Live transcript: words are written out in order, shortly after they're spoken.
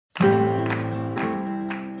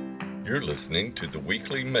You're listening to the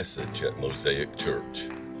weekly message at Mosaic Church.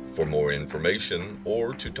 For more information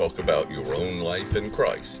or to talk about your own life in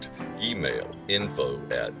Christ, email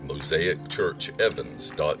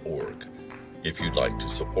info@mosaicchurchevans.org. If you'd like to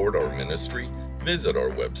support our ministry, visit our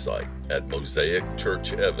website at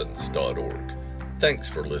mosaicchurchevans.org. Thanks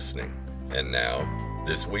for listening. And now,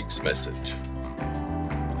 this week's message.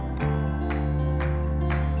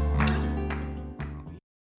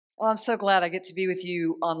 Well, I'm so glad I get to be with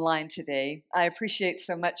you online today. I appreciate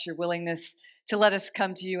so much your willingness to let us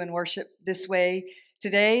come to you and worship this way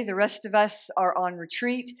today. The rest of us are on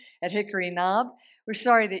retreat at Hickory Knob. We're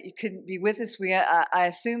sorry that you couldn't be with us. I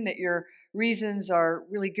assume that your reasons are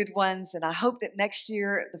really good ones, and I hope that next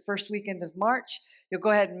year, the first weekend of March, you'll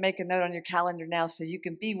go ahead and make a note on your calendar now so you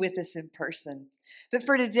can be with us in person. But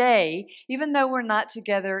for today, even though we're not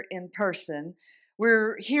together in person,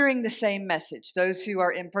 we're hearing the same message. Those who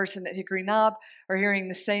are in person at Hickory Knob are hearing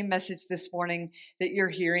the same message this morning that you're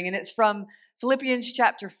hearing, and it's from Philippians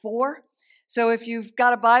chapter 4. So if you've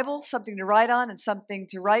got a Bible, something to write on and something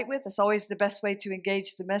to write with, that's always the best way to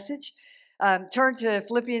engage the message. Turn to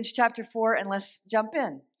Philippians chapter 4 and let's jump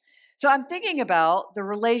in. So I'm thinking about the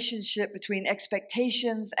relationship between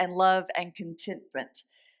expectations and love and contentment.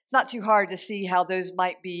 It's not too hard to see how those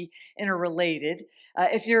might be interrelated.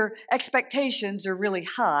 If your expectations are really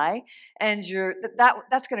high, and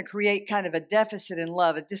that's going to create kind of a deficit in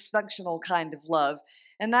love, a dysfunctional kind of love,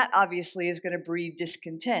 and that obviously is going to breed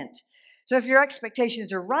discontent. So if your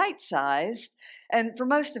expectations are right-sized, and for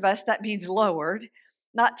most of us that means lowered,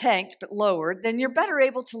 not tanked, but lowered, then you're better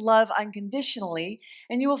able to love unconditionally,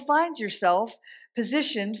 and you will find yourself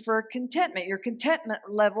positioned for contentment. Your contentment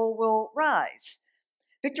level will rise.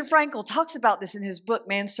 Viktor Frankl talks about this in his book,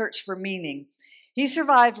 Man's Search for Meaning. He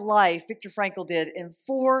survived life, Viktor Frankl did, in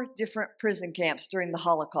 4 different prison camps during the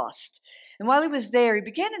Holocaust. And while he was there, he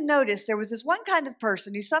began to notice there was this one kind of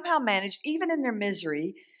person who somehow managed, even in their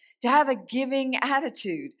misery, to have a giving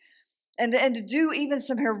attitude and to do even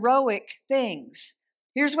some heroic things.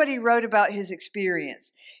 Here's what he wrote about his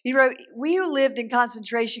experience. He wrote, "We who lived in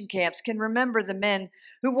concentration camps can remember the men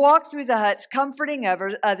who walked through the huts, comforting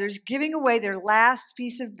others, giving away their last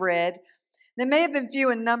piece of bread. They may have been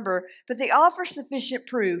few in number, but they offer sufficient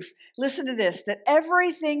proof, listen to this, that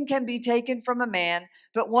everything can be taken from a man,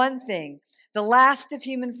 but one thing, the last of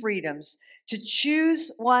human freedoms, to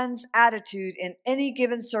choose one's attitude in any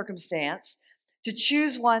given circumstance, to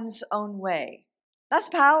choose one's own way." That's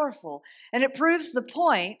powerful. And it proves the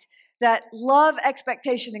point that love,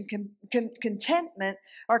 expectation, and contentment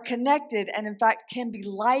are connected and, in fact, can be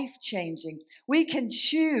life-changing. We can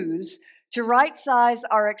choose to right-size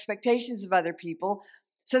our expectations of other people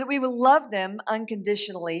so that we will love them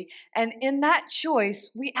unconditionally. And in that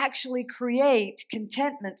choice, we actually create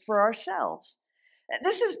contentment for ourselves.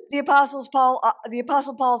 This is the Apostle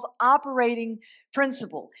Paul's operating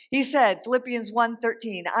principle. He said, Philippians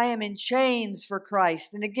 1:13, "I am in chains for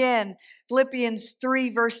Christ." And again, Philippians 3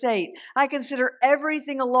 verse 8, "I consider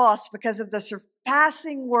everything a loss because of the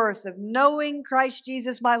surpassing worth of knowing Christ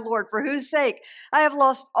Jesus my Lord, for whose sake I have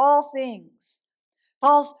lost all things."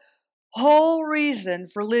 Paul's whole reason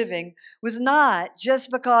for living was not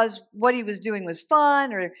just because what he was doing was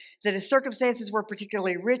fun or that his circumstances were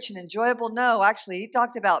particularly rich and enjoyable. No, actually, he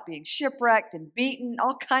talked about being shipwrecked and beaten,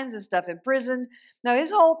 all kinds of stuff, imprisoned. No,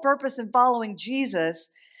 his whole purpose in following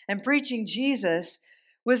Jesus and preaching Jesus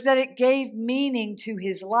was that it gave meaning to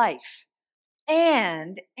his life.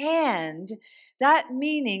 And that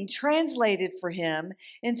meaning translated for him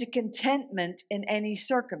into contentment in any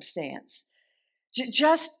circumstance.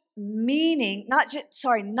 Just meaning, not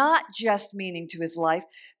just meaning to his life,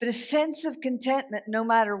 but a sense of contentment no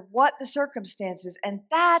matter what the circumstances. And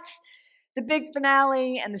that's the big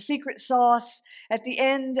finale and the secret sauce at the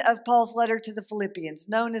end of Paul's letter to the Philippians,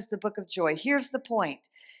 known as the Book of Joy. Here's the point.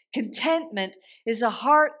 Contentment is a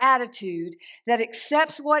heart attitude that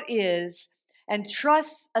accepts what is and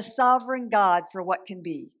trusts a sovereign God for what can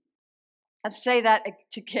be. Let's say that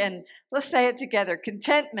again. Let's say it together.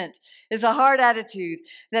 Contentment is a heart attitude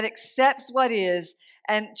that accepts what is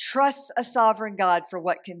and trusts a sovereign God for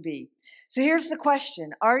what can be. So here's the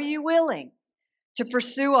question. Are you willing to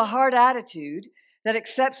pursue a heart attitude that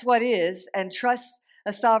accepts what is and trusts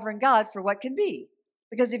a sovereign God for what can be?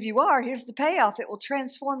 Because if you are, here's the payoff. It will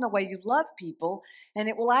transform the way you love people, and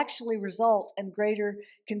it will actually result in greater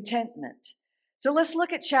contentment. So let's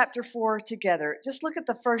look at chapter 4 together. Just look at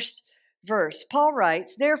the first verse. Paul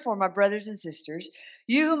writes, "Therefore, my brothers and sisters,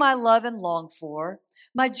 you whom I love and long for,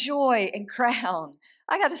 my joy and crown."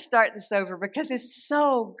 I got to start this over because it's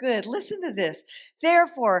so good. Listen to this.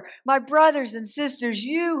 "Therefore, my brothers and sisters,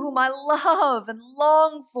 you whom I love and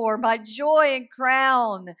long for, my joy and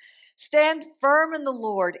crown, stand firm in the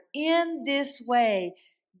Lord in this way,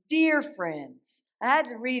 dear friends." I had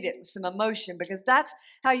to read it with some emotion because that's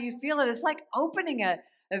how you feel it. It's like opening a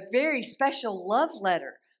very special love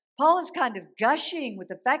letter. Paul is kind of gushing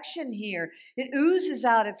with affection here. It oozes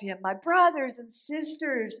out of him. "My brothers and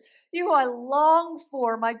sisters, you I long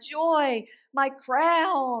for, my joy, my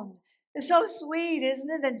crown." It's so sweet,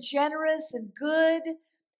 isn't it? And generous and good.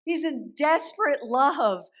 He's in desperate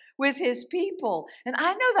love with his people. And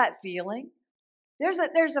I know that feeling. There's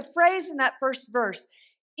a phrase in that first verse,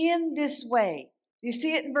 "in this way." You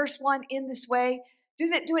see it in verse 1, "in this way." Do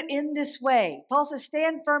it in this way. Paul says,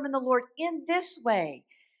 stand firm in the Lord in this way.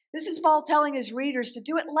 This is Paul telling his readers to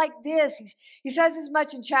do it like this. He says as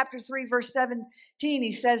much in chapter 3, verse 17.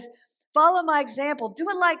 He says, "Follow my example. Do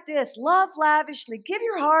it like this. Love lavishly. Give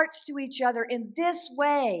your hearts to each other in this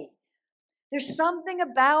way." There's something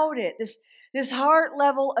about it, this heart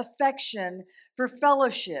level affection for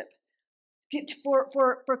fellowship,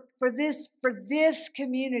 for this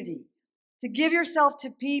community, to give yourself to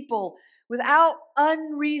people without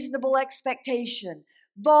unreasonable expectation,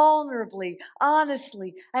 vulnerably,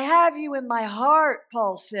 honestly. "I have you in my heart,"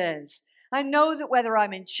 Paul says. "I know that whether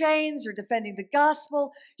I'm in chains or defending the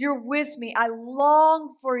gospel, you're with me. I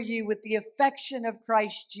long for you with the affection of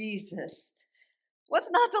Christ Jesus." What's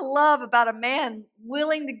not to love about a man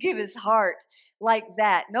willing to give his heart like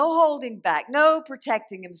that? No holding back, no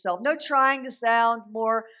protecting himself, no trying to sound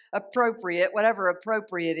more appropriate, whatever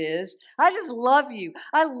appropriate is. "I just love you.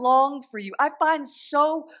 I long for you. I find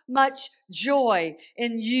so much joy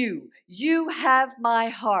in you. You have my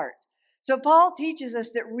heart." So Paul teaches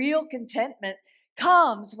us that real contentment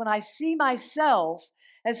comes when I see myself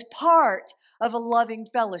as part of a loving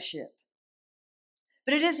fellowship.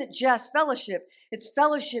 But it isn't just fellowship, it's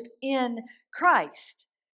fellowship in Christ.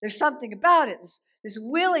 There's something about it, this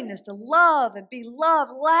willingness to love and be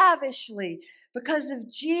loved lavishly because of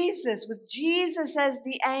Jesus, with Jesus as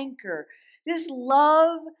the anchor. This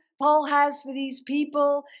love Paul has for these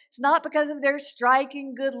people, it's not because of their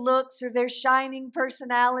striking good looks or their shining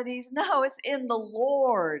personalities. No, it's in the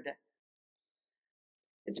Lord.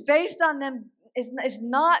 It's based on them, it's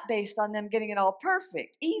not based on them getting it all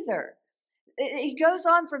perfect either. He goes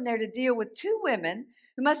on from there to deal with two women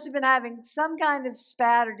who must have been having some kind of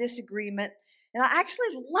spat or disagreement. And I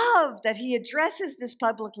actually love that he addresses this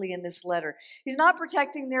publicly in this letter. He's not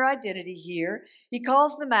protecting their identity here. He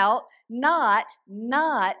calls them out, not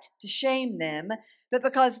to shame them, but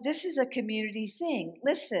because this is a community thing.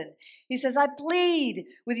 Listen, he says, "I plead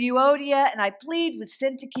with Euodia and I plead with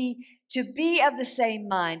Syntyche to be of the same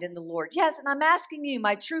mind in the Lord." Yes, and I'm asking you,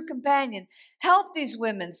 my true companion, help these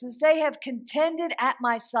women since they have contended at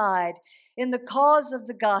my side in the cause of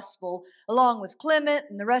the gospel, along with Clement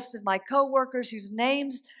and the rest of my co-workers whose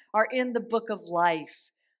names are in the book of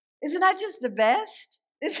life. Isn't that just the best?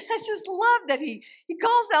 I just love that he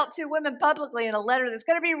calls out two women publicly in a letter that's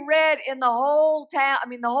going to be read in the whole town,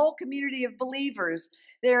 the whole community of believers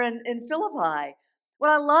there in Philippi.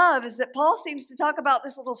 What I love is that Paul seems to talk about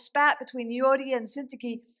this little spat between Euodia and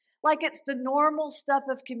Syntyche like it's the normal stuff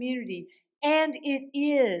of community, and it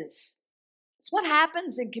is. It's what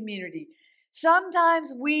happens in community.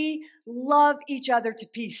 Sometimes we love each other to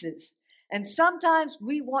pieces, and sometimes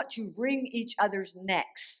we want to wring each other's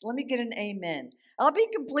necks. Let me get an amen. I'll be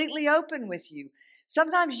completely open with you.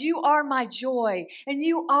 Sometimes you are my joy, and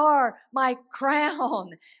you are my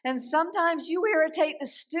crown, and sometimes you irritate the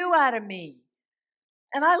stew out of me.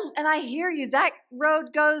 And I hear you. That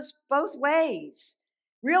road goes both ways.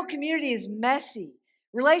 Real community is messy.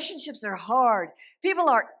 Relationships are hard. People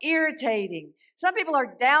are irritating. Some people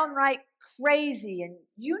are downright crazy, and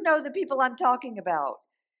you know the people I'm talking about.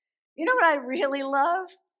 You know what I really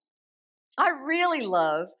love? I really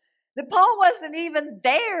love that Paul wasn't even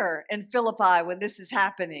there in Philippi when this is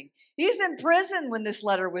happening. He's in prison when this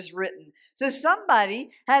letter was written. So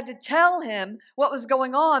somebody had to tell him what was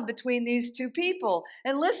going on between these two people.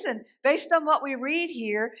 And listen, based on what we read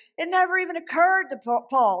here, it never even occurred to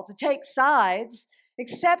Paul to take sides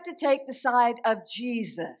except to take the side of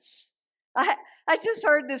Jesus. I just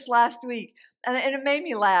heard this last week, and it made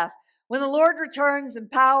me laugh. When the Lord returns in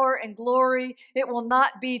power and glory, it will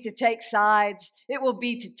not be to take sides. It will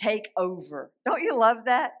be to take over. Don't you love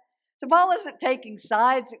that? So Paul isn't taking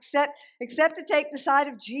sides except to take the side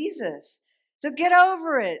of Jesus. So get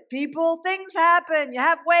over it, people. Things happen. You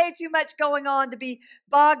have way too much going on to be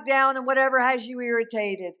bogged down in whatever has you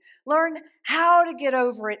irritated. Learn how to get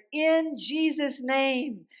over it in Jesus'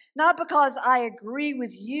 name. Not because I agree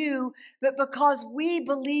with you, but because we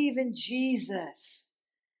believe in Jesus.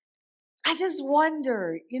 I just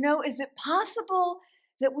wonder, is it possible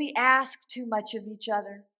that we ask too much of each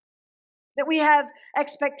other? That we have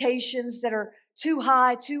expectations that are too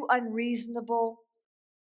high, too unreasonable?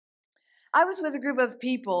 I was with a group of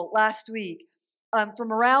people last week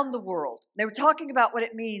from around the world. They were talking about what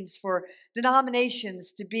it means for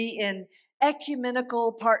denominations to be in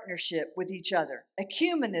ecumenical partnership with each other.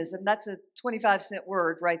 Ecumenism, that's a 25-cent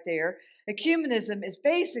word right there. Ecumenism is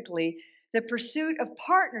basically the pursuit of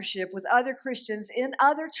partnership with other Christians in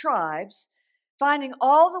other tribes, finding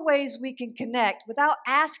all the ways we can connect without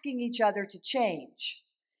asking each other to change.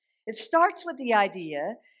 It starts with the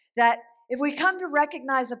idea that if we come to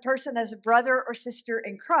recognize a person as a brother or sister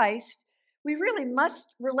in Christ, we really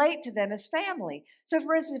must relate to them as family. So,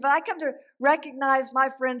 for instance, if I come to recognize my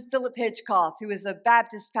friend Philip Hitchcock, who is a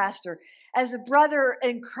Baptist pastor, as a brother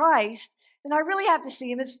in Christ, then I really have to see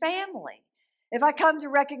him as family. If I come to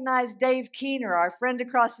recognize Dave Keener, our friend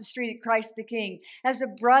across the street at Christ the King, as a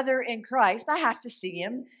brother in Christ, I have to see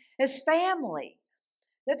him as family.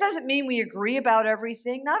 That doesn't mean we agree about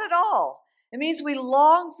everything, not at all. It means we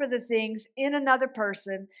long for the things in another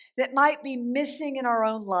person that might be missing in our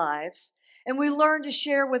own lives, and we learn to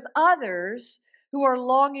share with others who are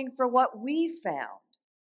longing for what we found.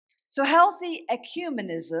 So healthy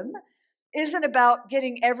ecumenism isn't about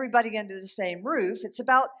getting everybody under the same roof. It's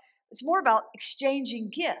more about exchanging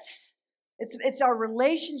gifts. It's our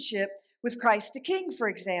relationship with Christ the King, for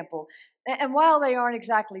example. And while they aren't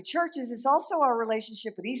exactly churches, it's also our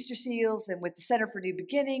relationship with Easter Seals and with the Center for New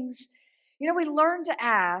Beginnings. We learn to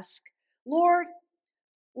ask, Lord,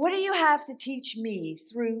 what do you have to teach me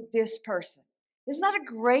through this person? Isn't that a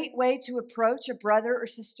great way to approach a brother or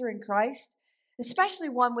sister in Christ, especially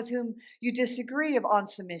one with whom you disagree on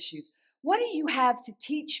some issues? What do you have to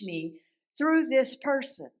teach me through this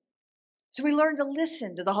person? So we learn to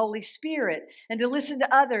listen to the Holy Spirit and to listen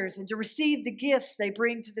to others and to receive the gifts they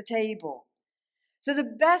bring to the table. So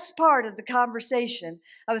the best part of the conversation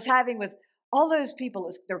I was having with all those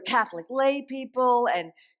people, they're Catholic lay people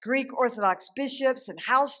and Greek Orthodox bishops and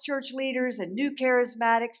house church leaders and new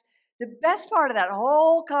charismatics. The best part of that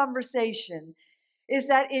whole conversation is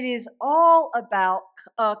that it is all about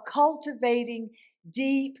cultivating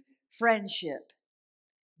deep friendship.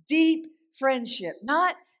 Deep friendship,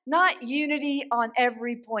 not unity on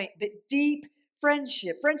every point, but deep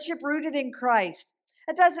friendship rooted in Christ.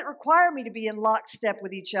 It doesn't require me to be in lockstep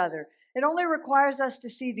with each other. It only requires us to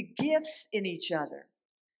see the gifts in each other.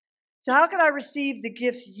 So how can I receive the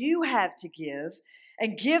gifts you have to give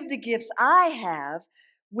and give the gifts I have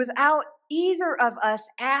without either of us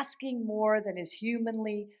asking more than is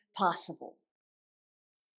humanly possible?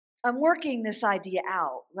 I'm working this idea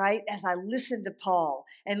out, right? As I listen to Paul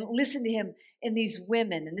and listen to him in these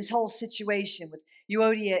women and this whole situation with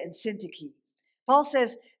Euodia and Syntyche. Paul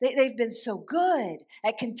says they've been so good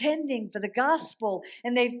at contending for the gospel,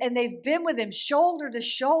 and they've been with him shoulder to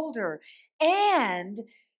shoulder, and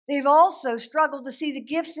they've also struggled to see the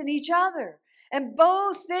gifts in each other. And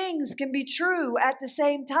both things can be true at the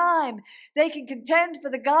same time. They can contend for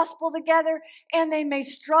the gospel together, and they may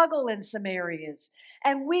struggle in some areas.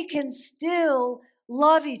 And we can still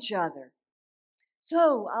love each other.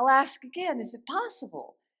 So I'll ask again, is it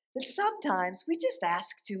possible that sometimes we just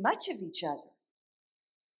ask too much of each other?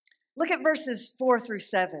 Look at verses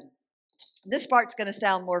 4-7. This part's going to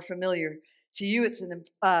sound more familiar to you. It's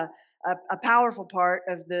a powerful part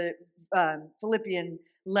of the Philippian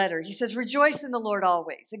letter. He says, rejoice in the Lord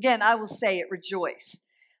always. Again, I will say it, rejoice.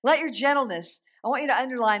 Let your gentleness, I want you to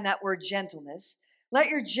underline that word gentleness. Let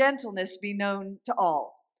your gentleness be known to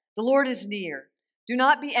all. The Lord is near. Do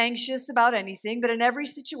not be anxious about anything, but in every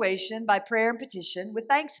situation, by prayer and petition, with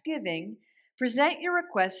thanksgiving, present your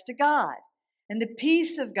requests to God. And the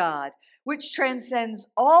peace of God, which transcends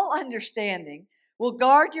all understanding, will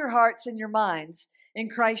guard your hearts and your minds in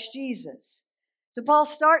Christ Jesus. So Paul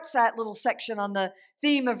starts that little section on the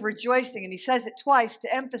theme of rejoicing, and he says it twice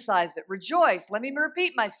to emphasize it. Rejoice. Let me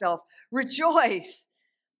repeat myself. Rejoice.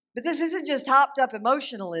 But this isn't just hopped up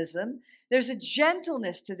emotionalism. There's a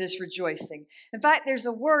gentleness to this rejoicing. In fact, there's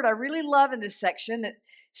a word I really love in this section that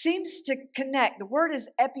seems to connect. The word is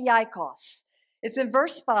epieikos. It's in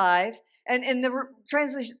verse 5. And in the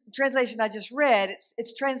translation I just read,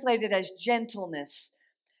 it's translated as gentleness.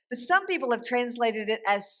 But some people have translated it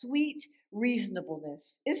as sweet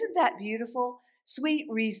reasonableness. Isn't that beautiful? sweet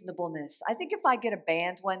reasonableness. I think if I get a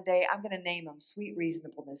band one day, I'm going to name them Sweet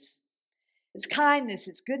Reasonableness. It's kindness,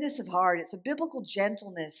 it's goodness of heart, it's a biblical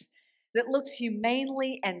gentleness that looks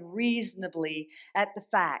humanely and reasonably at the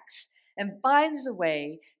facts and finds a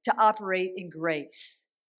way to operate in grace.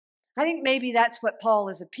 I think maybe that's what Paul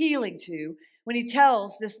is appealing to when he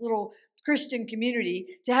tells this little Christian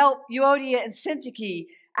community to help Euodia and Syntyche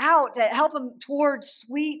out, to help them towards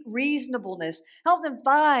sweet reasonableness, help them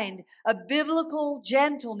find a biblical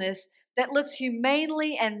gentleness that looks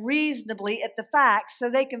humanely and reasonably at the facts so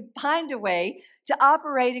they can find a way to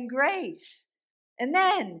operate in grace. And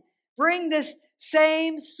then bring this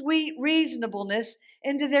same sweet reasonableness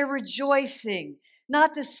into their rejoicing,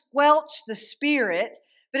 not to squelch the spirit,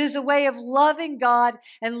 but as a way of loving God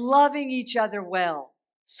and loving each other well.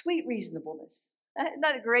 Sweet reasonableness. Isn't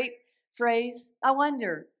that a great phrase? I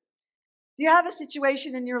wonder, do you have a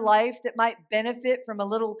situation in your life that might benefit from a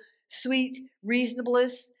little sweet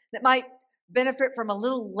reasonableness, that might benefit from a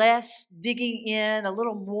little less digging in, a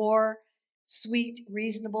little more sweet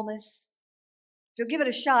reasonableness? If you'll give it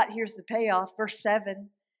a shot, here's the payoff. Verse 7,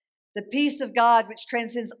 the peace of God, which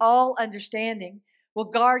transcends all understanding, will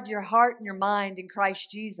guard your heart and your mind in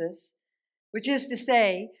Christ Jesus, which is to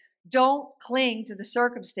say, don't cling to the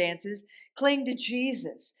circumstances, cling to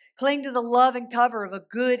Jesus. Cling to the love and cover of a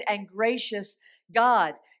good and gracious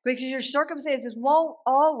God, because your circumstances won't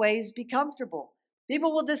always be comfortable.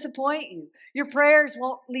 People will disappoint you. Your prayers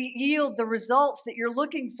won't yield the results that you're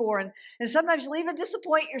looking for, and sometimes you'll even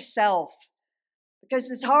disappoint yourself,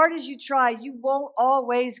 because as hard as you try, you won't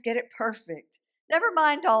always get it perfect. Never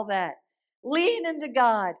mind all that. Lean into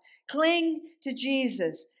God. Cling to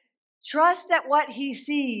Jesus. Trust that what he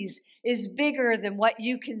sees is bigger than what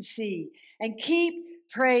you can see, and keep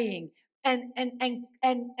praying and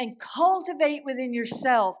cultivate within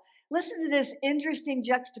yourself. Listen to this interesting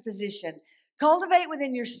juxtaposition. Cultivate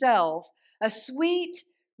within yourself a sweet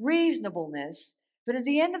reasonableness, but at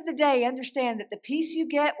the end of the day, understand that the peace you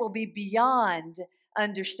get will be beyond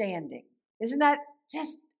understanding. Isn't that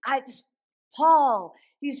Paul,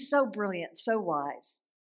 he's so brilliant, so wise.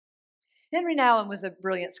 Henry Nouwen was a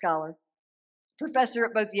brilliant scholar, professor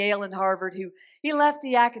at both Yale and Harvard, who he left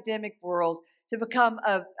the academic world to become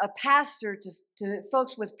a pastor to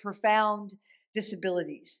folks with profound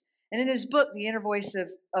disabilities. And in his book, The Inner Voice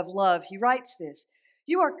of Love, he writes this: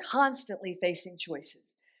 you are constantly facing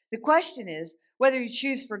choices. The question is whether you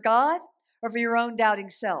choose for God or for your own doubting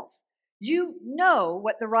self. You know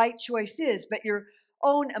what the right choice is, but your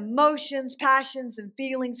own emotions, passions, and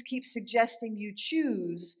feelings keep suggesting you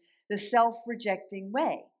choose the self-rejecting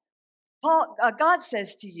way. God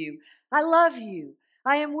says to you, I love you.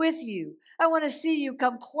 I am with you. I want to see you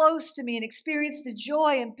come close to me and experience the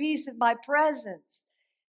joy and peace of my presence.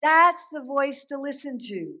 That's the voice to listen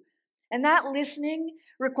to. And that listening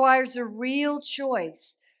requires a real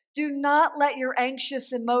choice. Do not let your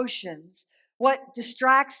anxious emotions, what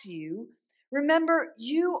distracts you, remember,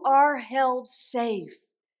 you are held safe.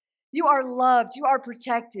 You are loved. You are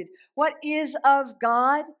protected. What is of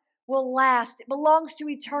God will last. It belongs to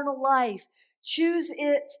eternal life. Choose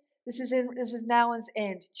it. This is Nouwen's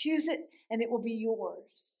end. Choose it, and it will be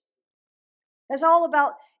yours. It's all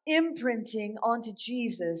about imprinting onto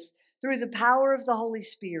Jesus through the power of the Holy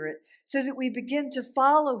Spirit, so that we begin to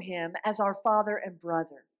follow him as our Father and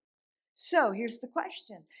brother. So here's the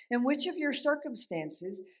question: in which of your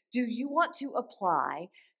circumstances do you want to apply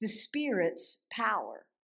the Spirit's power?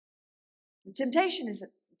 The temptation is, of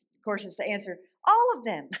course, is to answer all of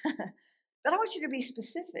them. But I want you to be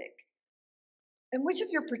specific. In which of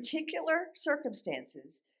your particular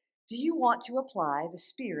circumstances do you want to apply the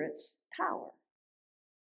Spirit's power?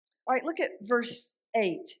 All right, look at verse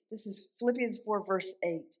 8. This is Philippians 4, verse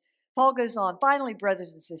 8. Paul goes on, finally,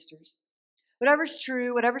 brothers and sisters, whatever's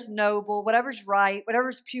true, whatever's noble, whatever's right,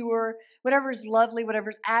 whatever's pure, whatever's lovely,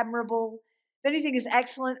 whatever's admirable, if anything is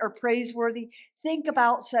excellent or praiseworthy, think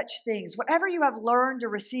about such things. Whatever you have learned or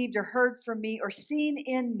received or heard from me or seen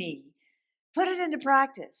in me, put it into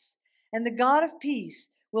practice, and the God of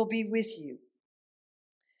peace will be with you.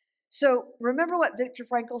 So remember what Viktor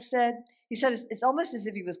Frankl said? He said, it's almost as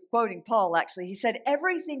if he was quoting Paul, actually. He said,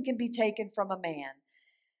 everything can be taken from a man,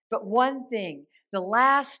 but one thing, the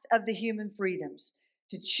last of the human freedoms,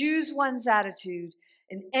 to choose one's attitude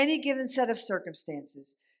in any given set of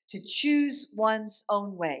circumstances, to choose one's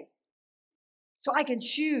own way. So I can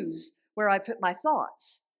choose where I put my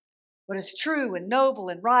thoughts. What is true and noble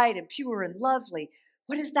and right and pure and lovely?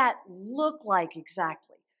 What does that look like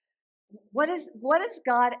exactly? What is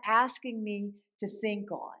God asking me to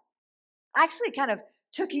think on? I actually kind of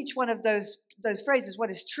took each one of those phrases. What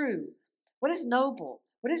is true? What is noble?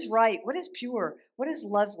 What is right? What is pure? What is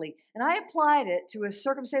lovely? And I applied it to a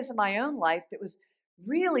circumstance in my own life that was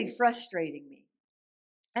really frustrating me.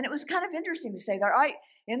 And it was kind of interesting to say that, all right,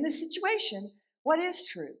 in this situation, what is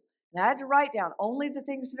true? And I had to write down only the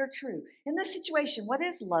things that are true. In this situation, what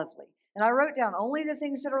is lovely? And I wrote down only the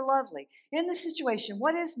things that are lovely. In this situation,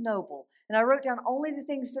 what is noble? And I wrote down only the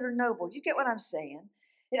things that are noble. You get what I'm saying?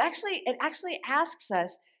 It actually asks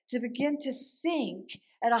us to begin to think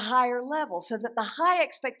at a higher level so that the high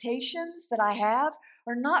expectations that I have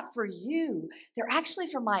are not for you. They're actually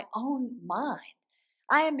for my own mind.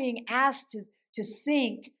 I am being asked to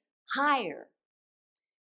think higher.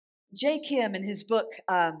 Jay Kim, in his book,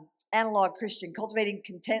 Analog Christian, Cultivating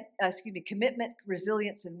Commitment,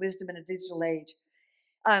 Resilience, and Wisdom in a Digital Age.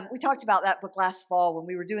 We talked about that book last fall when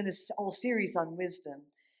we were doing this whole series on wisdom.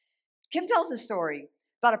 Kim tells a story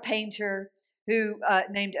about a painter who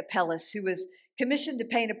named Apelles, who was commissioned to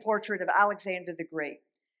paint a portrait of Alexander the Great.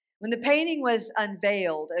 When the painting was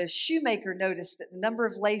unveiled, a shoemaker noticed that the number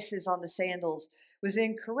of laces on the sandals was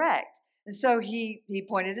incorrect. And so he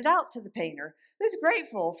pointed it out to the painter, who was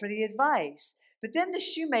grateful for the advice. But then the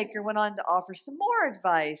shoemaker went on to offer some more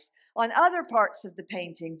advice on other parts of the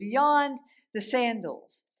painting beyond the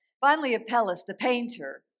sandals. Finally, Apelles, the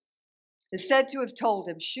painter, is said to have told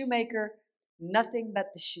him, "Shoemaker, nothing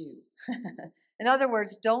but the shoe." In other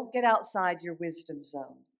words, don't get outside your wisdom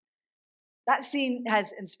zone. That scene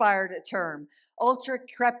has inspired a term,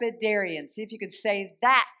 ultracrepidarian. See if you can say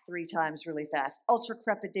that 3 times really fast.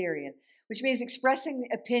 Ultracrepidarian, which means expressing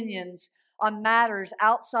opinions on matters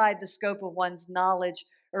outside the scope of one's knowledge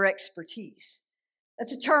or expertise.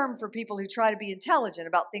 That's a term for people who try to be intelligent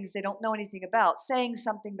about things they don't know anything about, saying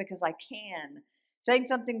something because I can, saying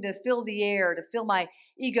something to fill the air, to fill my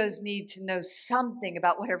ego's need to know something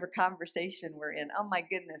about whatever conversation we're in. Oh my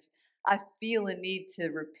goodness, I feel a need to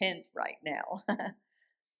repent right now.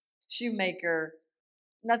 Shoemaker,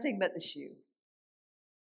 nothing but the shoe.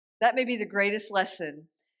 That may be the greatest lesson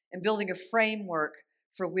in building a framework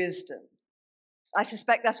for wisdom. I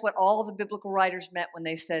suspect that's what all the biblical writers meant when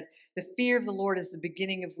they said the fear of the Lord is the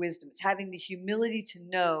beginning of wisdom. It's having the humility to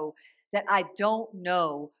know that I don't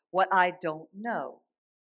know what I don't know.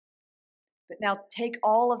 But now take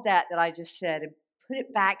all of that I just said and put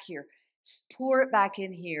it back here. Pour it back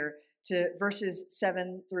in here to verses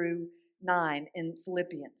 7 through 9 in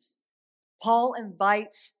Philippians. Paul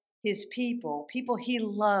invites his people he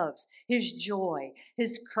loves, his joy,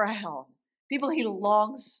 his crown, people he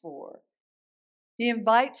longs for. He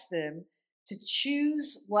invites them to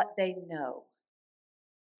choose what they know,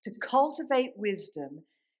 to cultivate wisdom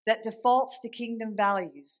that defaults to kingdom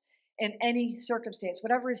values in any circumstance,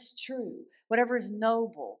 whatever is true, whatever is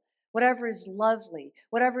noble, whatever is lovely,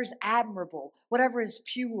 whatever is admirable, whatever is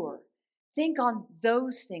pure. Think on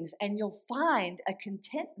those things and you'll find a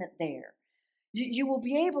contentment there. You will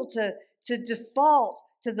be able to default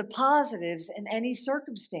to the positives in any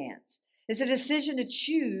circumstance. It's a decision to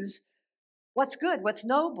choose what's good, what's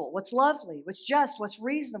noble, what's lovely, what's just, what's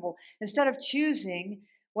reasonable, instead of choosing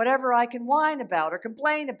whatever I can whine about or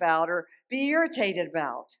complain about or be irritated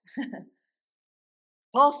about.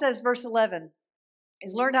 Paul says, verse 11,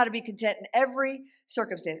 he's learned how to be content in every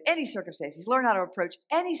circumstance, any circumstance. He's learned how to approach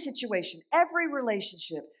any situation, every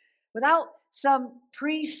relationship, without some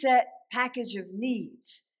preset package of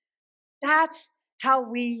needs. That's how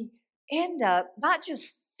we end up not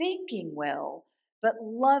just thinking well, but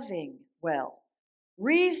loving well.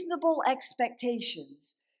 Reasonable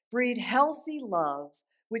expectations breed healthy love,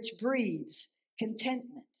 which breeds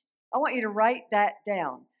contentment. I want you to write that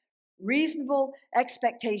down. Reasonable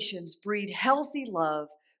expectations breed healthy love,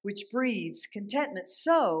 which breeds contentment.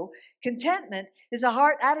 So, contentment is a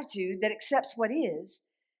heart attitude that accepts what is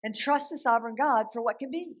and trusts the sovereign God for what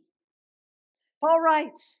can be. Paul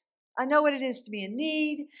writes, I know what it is to be in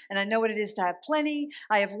need, and I know what it is to have plenty.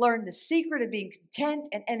 I have learned the secret of being content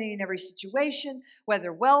in any and every situation,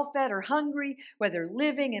 whether well-fed or hungry, whether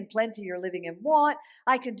living in plenty or living in want.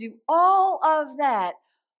 I can do all of that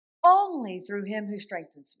only through him who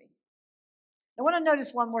strengthens me. I want to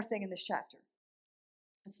notice one more thing in this chapter.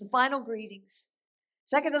 It's the final greetings.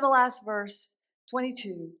 Second to the last verse,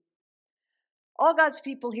 22. All God's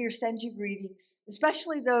people here send you greetings,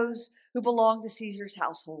 especially those who belong to Caesar's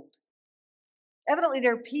household. Evidently,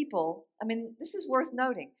 there are people, this is worth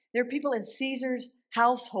noting, there are people in Caesar's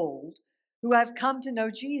household who have come to know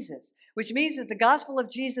Jesus, which means that the gospel of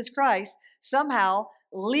Jesus Christ somehow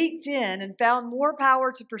leaked in and found more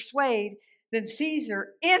power to persuade than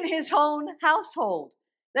Caesar in his own household.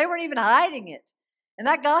 They weren't even hiding it. And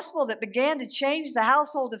that gospel that began to change the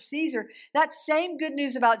household of Caesar, that same good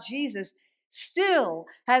news about Jesus, still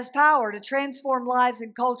has power to transform lives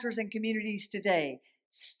and cultures and communities today.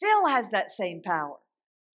 Still has that same power.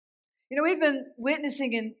 You know, we've been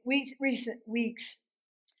witnessing in recent weeks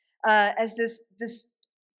as this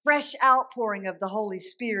fresh outpouring of the Holy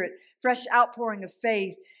Spirit, fresh outpouring of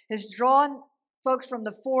faith has drawn folks from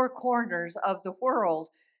the four corners of the world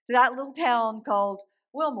to that little town called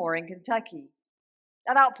Wilmore in Kentucky.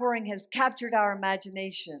 That outpouring has captured our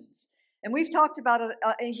imaginations. And we've talked about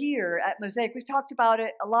it here at Mosaic. We've talked about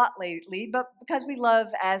it a lot lately, but because we love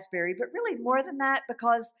Asbury, but really more than that,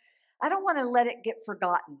 because I don't want to let it get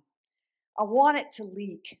forgotten. I want it to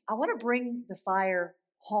leak. I want to bring the fire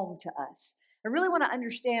home to us. I really want to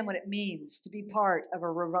understand what it means to be part of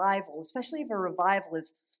a revival, especially if a revival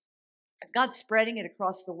is God spreading it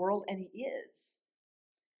across the world, and He is.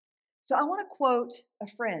 So I want to quote a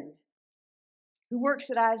friend who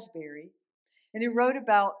works at Asbury and who wrote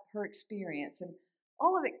about her experience. And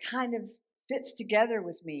all of it kind of fits together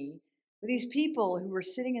with me, with these people who were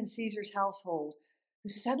sitting in Caesar's household who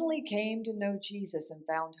suddenly came to know Jesus and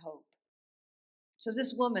found hope. So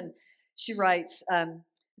this woman, she writes,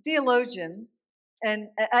 theologian, and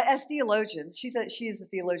as theologians, she is a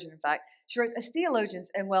theologian, in fact. She writes, as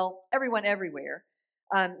theologians, and well, everyone everywhere,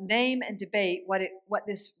 name and debate what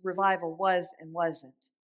this revival was and wasn't.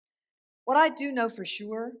 What I do know for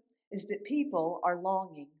sure is that people are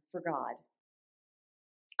longing for God.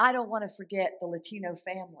 I don't want to forget the Latino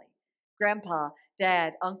family, grandpa,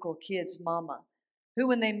 dad, uncle, kids, mama, who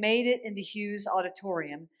when they made it into Hughes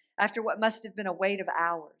Auditorium, after what must have been a wait of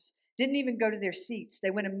hours, didn't even go to their seats.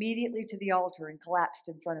 They went immediately to the altar and collapsed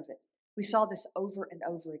in front of it. We saw this over and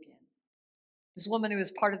over again. This woman who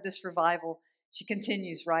is part of this revival, she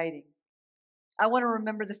continues writing. I want to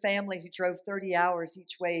remember the family who drove 30 hours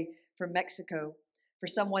each way from Mexico for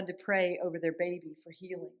someone to pray over their baby for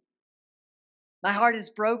healing. My heart is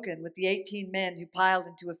broken with the 18 men who piled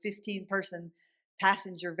into a 15-person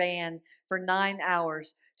passenger van for 9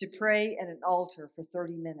 hours to pray at an altar for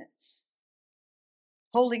 30 minutes.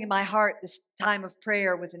 Holding in my heart this time of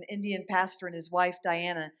prayer with an Indian pastor and his wife,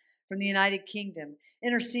 Diana, from the United Kingdom,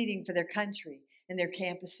 interceding for their country and their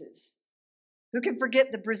campuses. Who can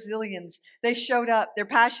forget the Brazilians? They showed up. Their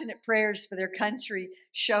passionate prayers for their country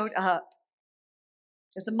showed up.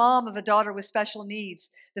 As a mom of a daughter with special needs,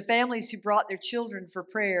 the families who brought their children for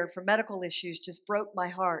prayer for medical issues just broke my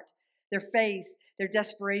heart. Their faith, their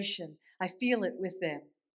desperation, I feel it with them.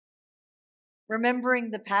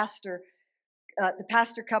 Remembering the pastor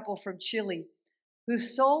couple from Chile who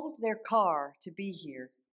sold their car to be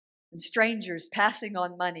here, and strangers passing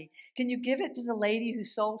on money. Can you give it to the lady who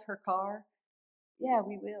sold her car? Yeah,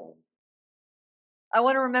 we will. I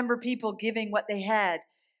want to remember people giving what they had.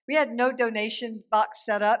 We had no donation box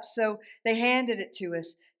set up, so they handed it to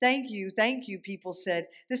us. Thank you, people said.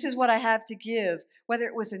 This is what I have to give, whether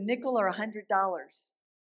it was a nickel or $100.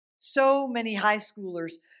 So many high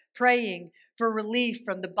schoolers praying for relief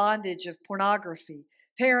from the bondage of pornography.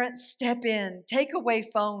 Parents, step in, take away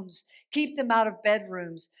phones, keep them out of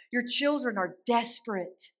bedrooms. Your children are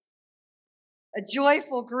desperate. A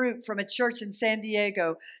joyful group from a church in San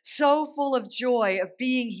Diego, so full of joy of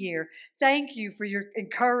being here. Thank you for your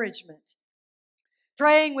encouragement.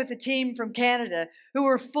 Praying with a team from Canada who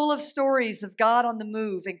were full of stories of God on the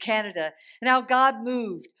move in Canada and how God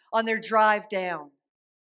moved on their drive down.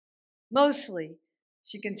 Mostly,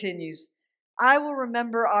 she continues, I will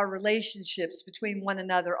remember our relationships between one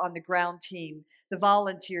another on the ground team, the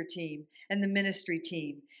volunteer team, and the ministry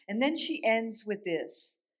team. And then she ends with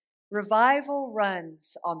this. Revival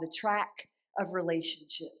runs on the track of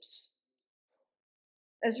relationships.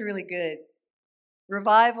 That's really good.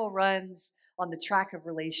 Revival runs on the track of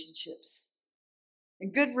relationships.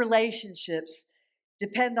 And good relationships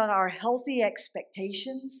depend on our healthy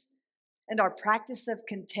expectations and our practice of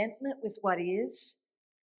contentment with what is,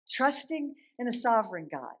 trusting in a sovereign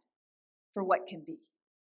God for what can be.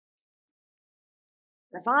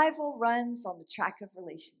 Revival runs on the track of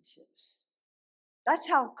relationships. That's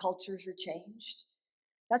how cultures are changed.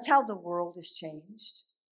 That's how the world is changed.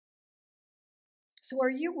 So are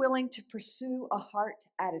you willing to pursue a heart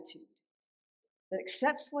attitude that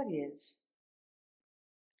accepts what is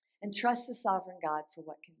and trusts the sovereign God for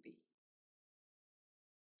what can be?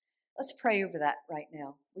 Let's pray over that right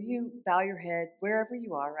now. Will you bow your head wherever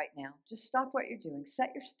you are right now? Just stop what you're doing.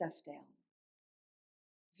 Set your stuff down.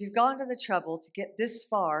 If you've gone to the trouble to get this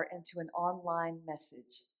far into an online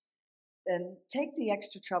message, then take the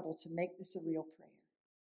extra trouble to make this a real prayer.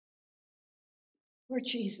 Lord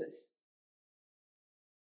Jesus,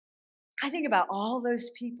 I think about all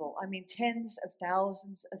those people, tens of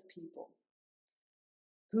thousands of people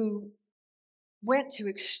who went to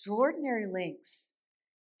extraordinary lengths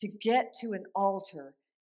to get to an altar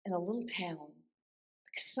in a little town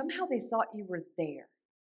because somehow they thought you were there.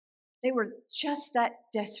 They were just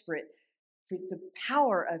that desperate for the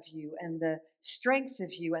power of you and the strength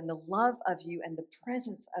of you and the love of you and the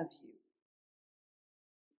presence of you.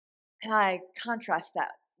 And I contrast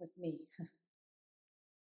that with me.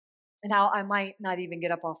 And how I might not even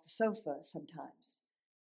get up off the sofa sometimes,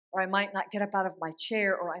 or I might not get up out of my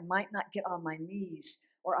chair, or I might not get on my knees,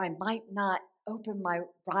 or I might not open my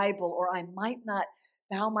Bible, or I might not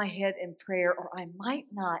bow my head in prayer, or I might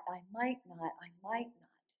not.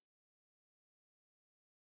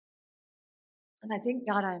 And I think,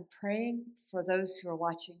 God, I'm praying for those who are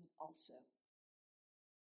watching also.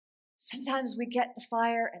 Sometimes we get the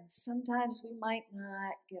fire, and sometimes we might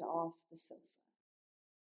not get off the sofa.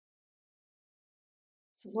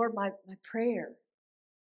 So, Lord, my prayer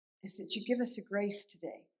is that you give us a grace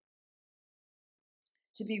today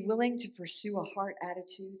to be willing to pursue a heart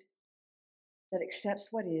attitude that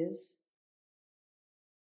accepts what is,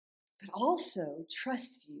 but also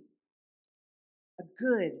trusts you, a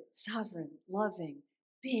good, sovereign, loving,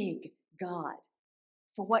 big God,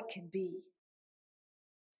 for what can be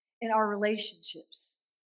in our relationships,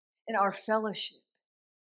 in our fellowship,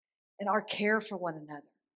 in our care for one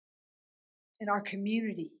another, in our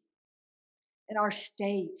community, in our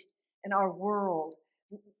state, in our world.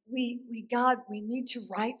 God, we need to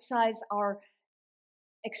right-size our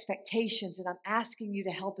expectations, and I'm asking you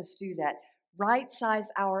to help us do that.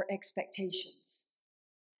 Right-size our expectations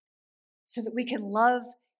so that we can love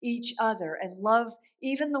each other and love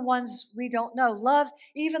even the ones we don't know. Love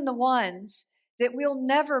even the ones that we'll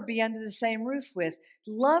never be under the same roof with.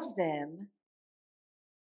 Love them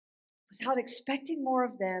without expecting more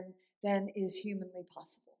of them than is humanly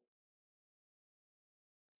possible.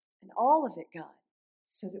 And all of it, God,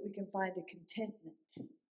 so that we can find a contentment,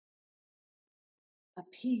 a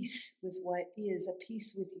peace with what is, a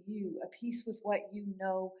peace with you, a peace with what you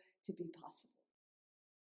know to be possible.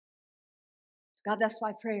 So God, that's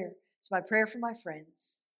my prayer. It's my prayer for my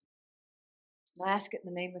friends. And I ask it in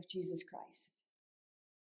the name of Jesus Christ.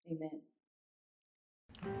 Amen.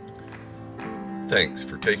 Thanks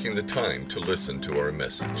for taking the time to listen to our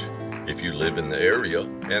message. If you live in the area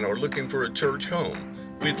and are looking for a church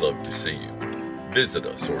home, we'd love to see you. Visit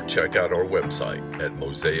us or check out our website at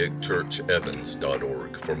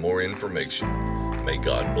mosaicchurchevans.org for more information. May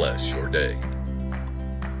God bless your day.